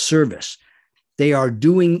Service. They are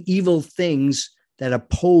doing evil things that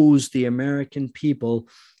oppose the American people,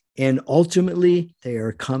 and ultimately they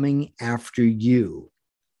are coming after you.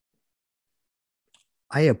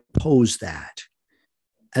 I oppose that.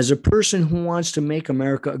 As a person who wants to make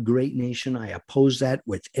America a great nation, I oppose that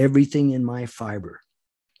with everything in my fiber.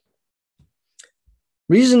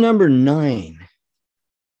 Reason number 9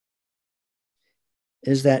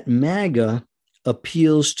 is that MAGA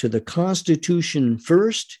appeals to the Constitution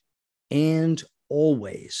first and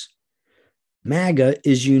always. MAGA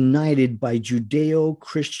is united by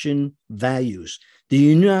Judeo-Christian values.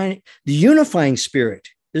 The unifying spirit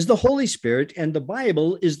is the Holy Spirit, and the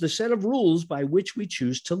Bible is the set of rules by which we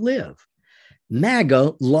choose to live.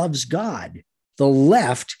 MAGA loves God. The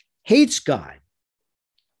left hates God.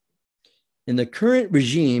 In the current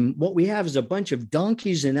regime, what we have is a bunch of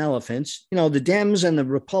donkeys and elephants, the Dems and the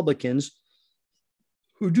Republicans,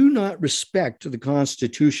 who do not respect the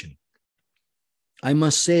Constitution. I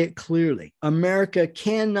must say it clearly. America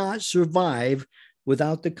cannot survive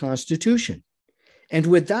without the Constitution. And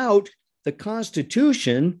without the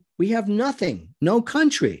Constitution, we have nothing, no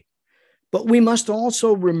country. But we must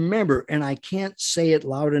also remember, and I can't say it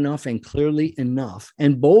loud enough and clearly enough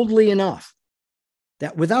and boldly enough,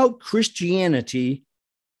 that without Christianity,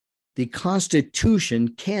 the Constitution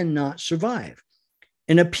cannot survive.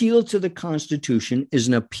 An appeal to the Constitution is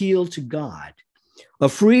an appeal to God. A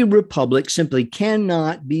free republic simply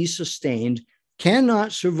cannot be sustained,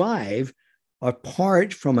 cannot survive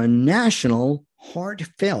apart from a national,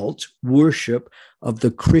 heartfelt worship of the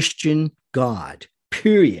Christian God,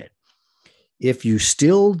 period. If you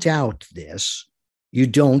still doubt this, you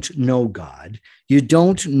don't know God, you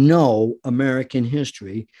don't know American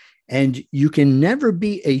history, and you can never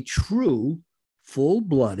be a true,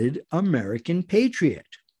 full-blooded American patriot.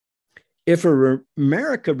 If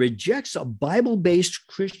America rejects a Bible-based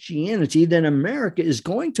Christianity, then America is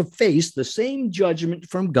going to face the same judgment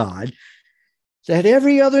from God that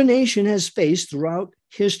every other nation has faced throughout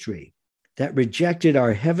history, that rejected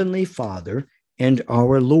our Heavenly Father and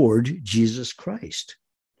our Lord Jesus Christ.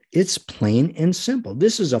 It's plain and simple.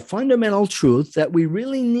 This is a fundamental truth that we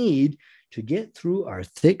really need to get through our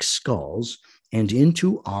thick skulls and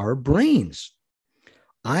into our brains.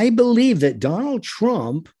 I believe that Donald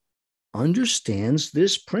Trump understands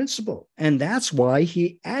this principle, and that's why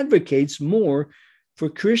he advocates more for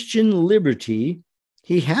Christian liberty.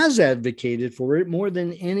 He has advocated for it more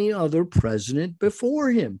than any other president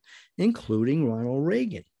before him, including Ronald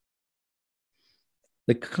Reagan.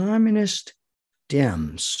 The communist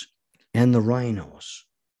Dems and the rhinos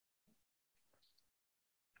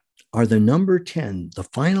are the number 10, the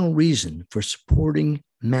final reason for supporting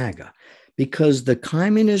MAGA, because the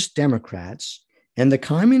communist Democrats and the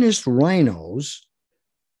communist rhinos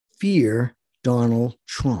fear Donald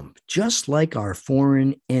Trump, just like our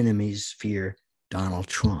foreign enemies fear Donald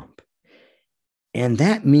Trump. And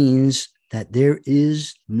that means that there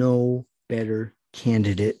is no better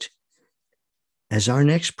candidate as our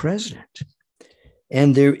next president.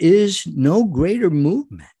 And there is no greater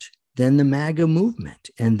movement than the MAGA movement.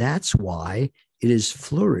 And that's why it is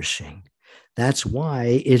flourishing. That's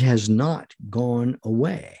why it has not gone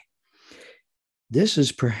away. This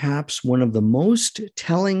is perhaps one of the most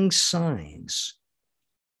telling signs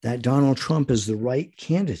that Donald Trump is the right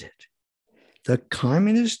candidate. The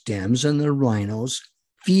communist Dems and the rhinos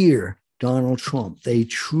fear Donald Trump. They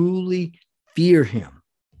truly fear him.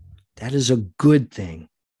 That is a good thing.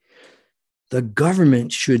 The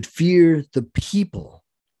government should fear the people.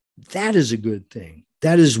 That is a good thing.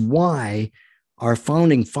 That is why our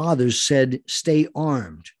founding fathers said, stay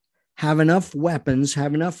armed. have enough weapons,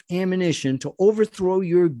 have enough ammunition to overthrow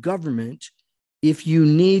your government if you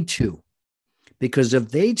need to. Because if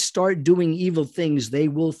they start doing evil things, they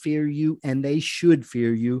will fear you, and they should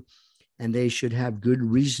fear you, and they should have good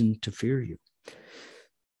reason to fear you.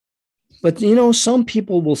 But, some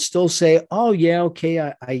people will still say, oh, yeah,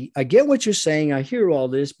 okay, I get what you're saying. I hear all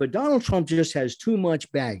this, but Donald Trump just has too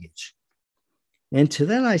much baggage. And to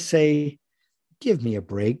that I say, give me a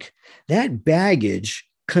break. That baggage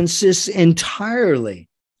consists entirely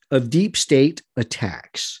of deep state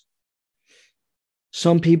attacks.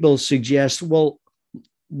 Some people suggest, well,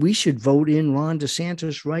 we should vote in Ron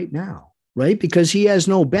DeSantis right now, right? Because he has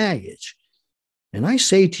no baggage. And I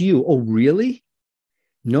say to you, oh, really?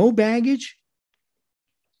 No baggage?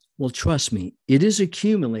 Well, trust me, it is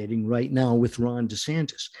accumulating right now with Ron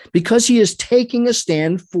DeSantis because he is taking a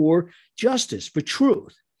stand for justice, for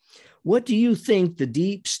truth. What do you think the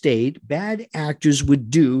deep state bad actors would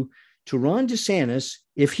do to Ron DeSantis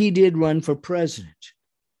if he did run for president?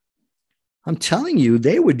 I'm telling you,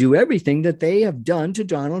 they would do everything that they have done to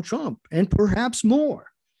Donald Trump and perhaps more.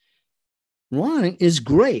 Ron is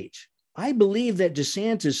great. I believe that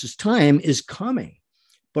DeSantis' time is coming.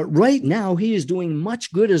 But right now, he is doing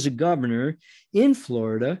much good as a governor in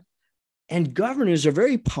Florida, and governors are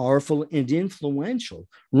very powerful and influential.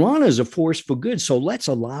 Ron is a force for good, so let's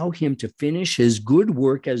allow him to finish his good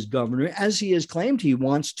work as governor, as he has claimed he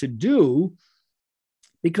wants to do,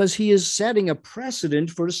 because he is setting a precedent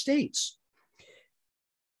for the states.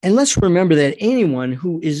 And let's remember that anyone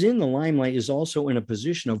who is in the limelight is also in a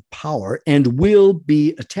position of power and will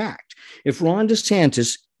be attacked. If Ron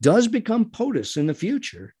DeSantis does become POTUS in the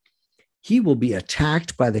future, he will be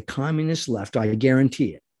attacked by the communist left. I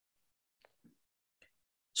guarantee it.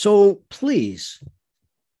 So please,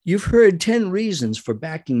 you've heard 10 reasons for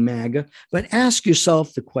backing MAGA, but ask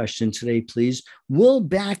yourself the question today, please. Will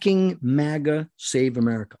backing MAGA save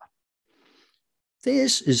America?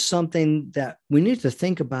 This is something that we need to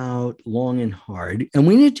think about long and hard, and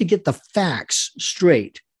we need to get the facts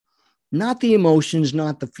straight, not the emotions,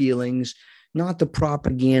 not the feelings, not the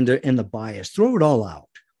propaganda and the bias. Throw it all out.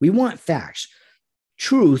 We want facts.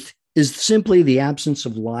 Truth is simply the absence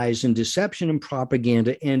of lies and deception and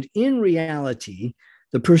propaganda. And in reality,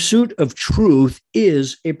 the pursuit of truth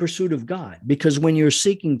is a pursuit of God, because when you're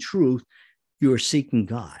seeking truth, you're seeking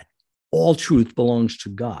God. All truth belongs to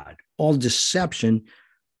God. All deception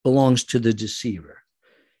belongs to the deceiver.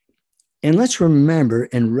 And let's remember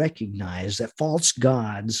and recognize that false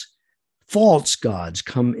gods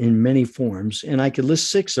come in many forms, and I could list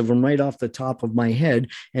 6 of them right off the top of my head,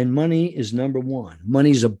 and money is number one.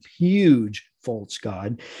 Money's a huge false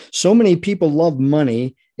god. So many people love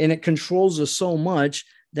money, and it controls us so much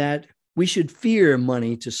that we should fear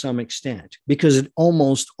money to some extent, because it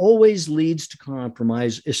almost always leads to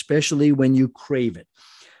compromise, especially when you crave it.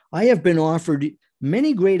 I have been offered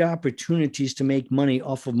many great opportunities to make money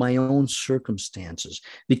off of my own circumstances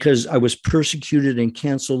because I was persecuted and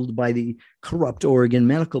canceled by the corrupt Oregon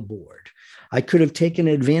Medical Board. I could have taken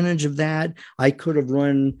advantage of that. I could have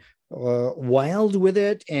run wild with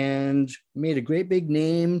it and made a great big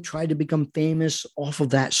name, tried to become famous off of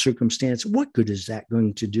that circumstance. What good is that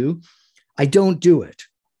going to do? I don't do it.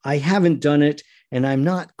 I haven't done it. And I'm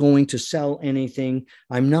not going to sell anything.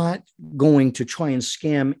 I'm not going to try and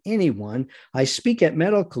scam anyone. I speak at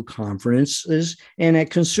medical conferences and at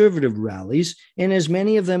conservative rallies, and as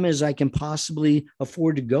many of them as I can possibly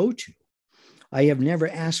afford to go to. I have never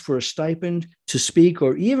asked for a stipend to speak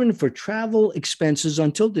or even for travel expenses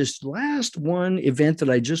until this last one event that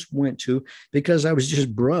I just went to, because I was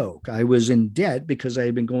just broke. I was in debt because I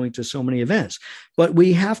had been going to so many events. But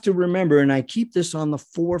we have to remember, and I keep this on the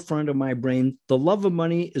forefront of my brain, the love of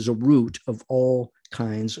money is a root of all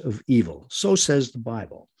kinds of evil. So says the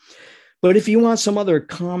Bible. But if you want some other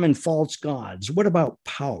common false gods, what about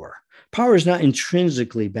power? Power is not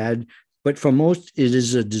intrinsically bad, but for most, it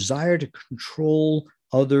is a desire to control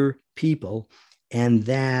other people, and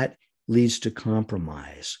that leads to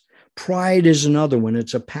compromise. Pride is another one.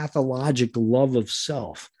 It's a pathological love of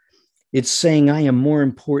self. It's saying, I am more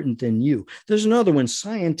important than you. There's another one.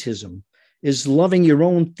 Scientism is loving your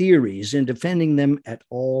own theories and defending them at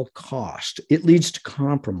all cost. It leads to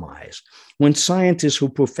compromise. When scientists who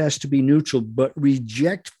profess to be neutral but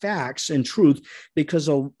reject facts and truth because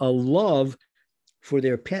of a love for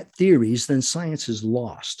their pet theories, then science is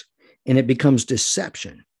lost and it becomes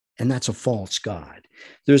deception. And that's a false god.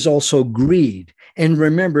 There's also greed. And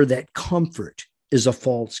remember that comfort is a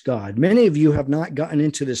false god. Many of you have not gotten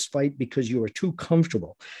into this fight because you are too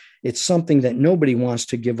comfortable. It's something that nobody wants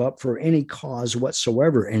to give up for any cause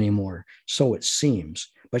whatsoever anymore, so it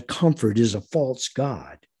seems. But comfort is a false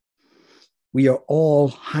god. We are all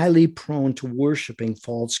highly prone to worshiping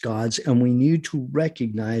false gods, and we need to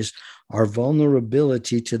recognize our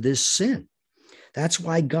vulnerability to this sin. That's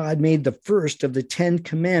why God made the first of the 10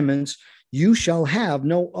 commandments, "You shall have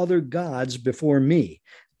no other gods before me."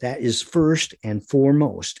 That is first and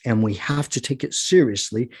foremost, and we have to take it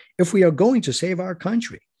seriously if we are going to save our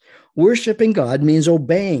country. Worshiping God means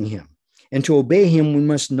obeying him, and to obey him, we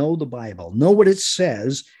must know the Bible, know what it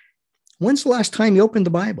says. When's the last time you opened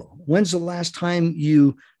the Bible? When's the last time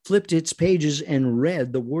you flipped its pages and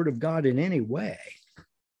read the Word of God in any way?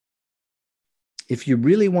 If you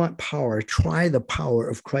really want power, try the power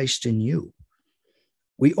of Christ in you.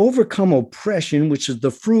 We overcome oppression, which is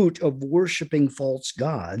the fruit of worshiping false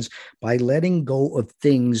gods, by letting go of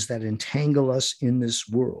things that entangle us in this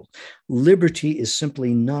world. Liberty is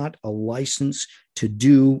simply not a license to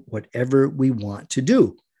do whatever we want to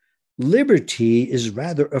do. Liberty is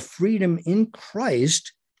rather a freedom in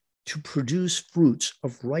Christ to produce fruits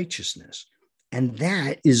of righteousness. And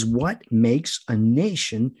that is what makes a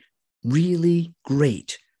nation really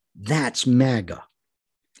great. That's MAGA.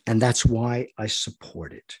 And that's why I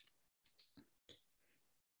support it.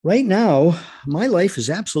 Right now, my life is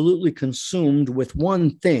absolutely consumed with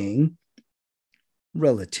one thing,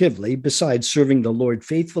 relatively, besides serving the Lord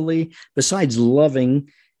faithfully, besides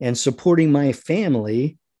loving and supporting my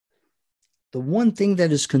family. The one thing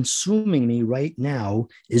that is consuming me right now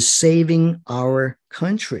is saving our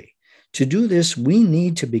country. To do this, we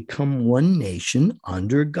need to become one nation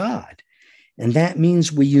under God. And that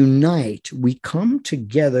means we unite, we come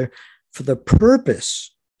together for the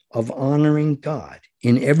purpose of honoring God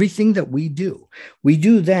in everything that we do. We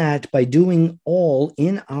do that by doing all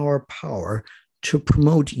in our power to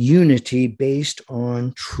promote unity based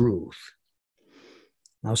on truth.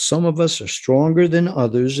 Now, some of us are stronger than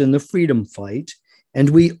others in the freedom fight,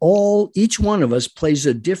 and each one of us plays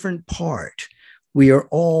a different part. We are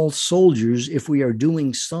all soldiers if we are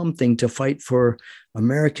doing something to fight for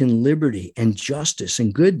American liberty and justice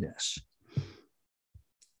and goodness.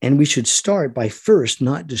 And we should start by first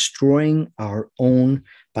not destroying our own,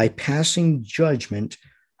 by passing judgment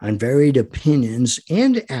on varied opinions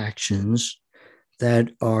and actions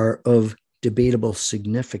that are of debatable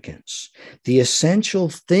significance. The essential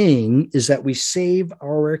thing is that we save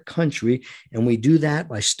our country, and we do that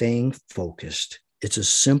by staying focused. It's as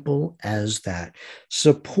simple as that.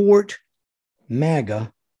 Support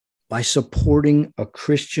MAGA by supporting a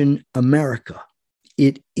Christian America.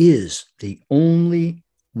 It is the only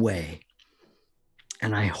way.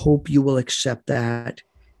 And I hope you will accept that.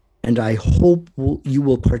 And I hope you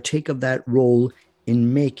will partake of that role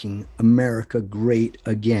in making America great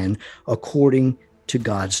again, according to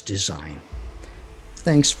God's design.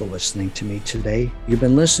 Thanks for listening to me today. You've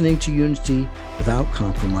been listening to Unity Without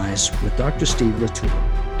Compromise with Dr. Steve Latour.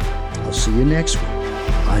 I'll see you next week.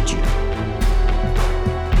 Adieu.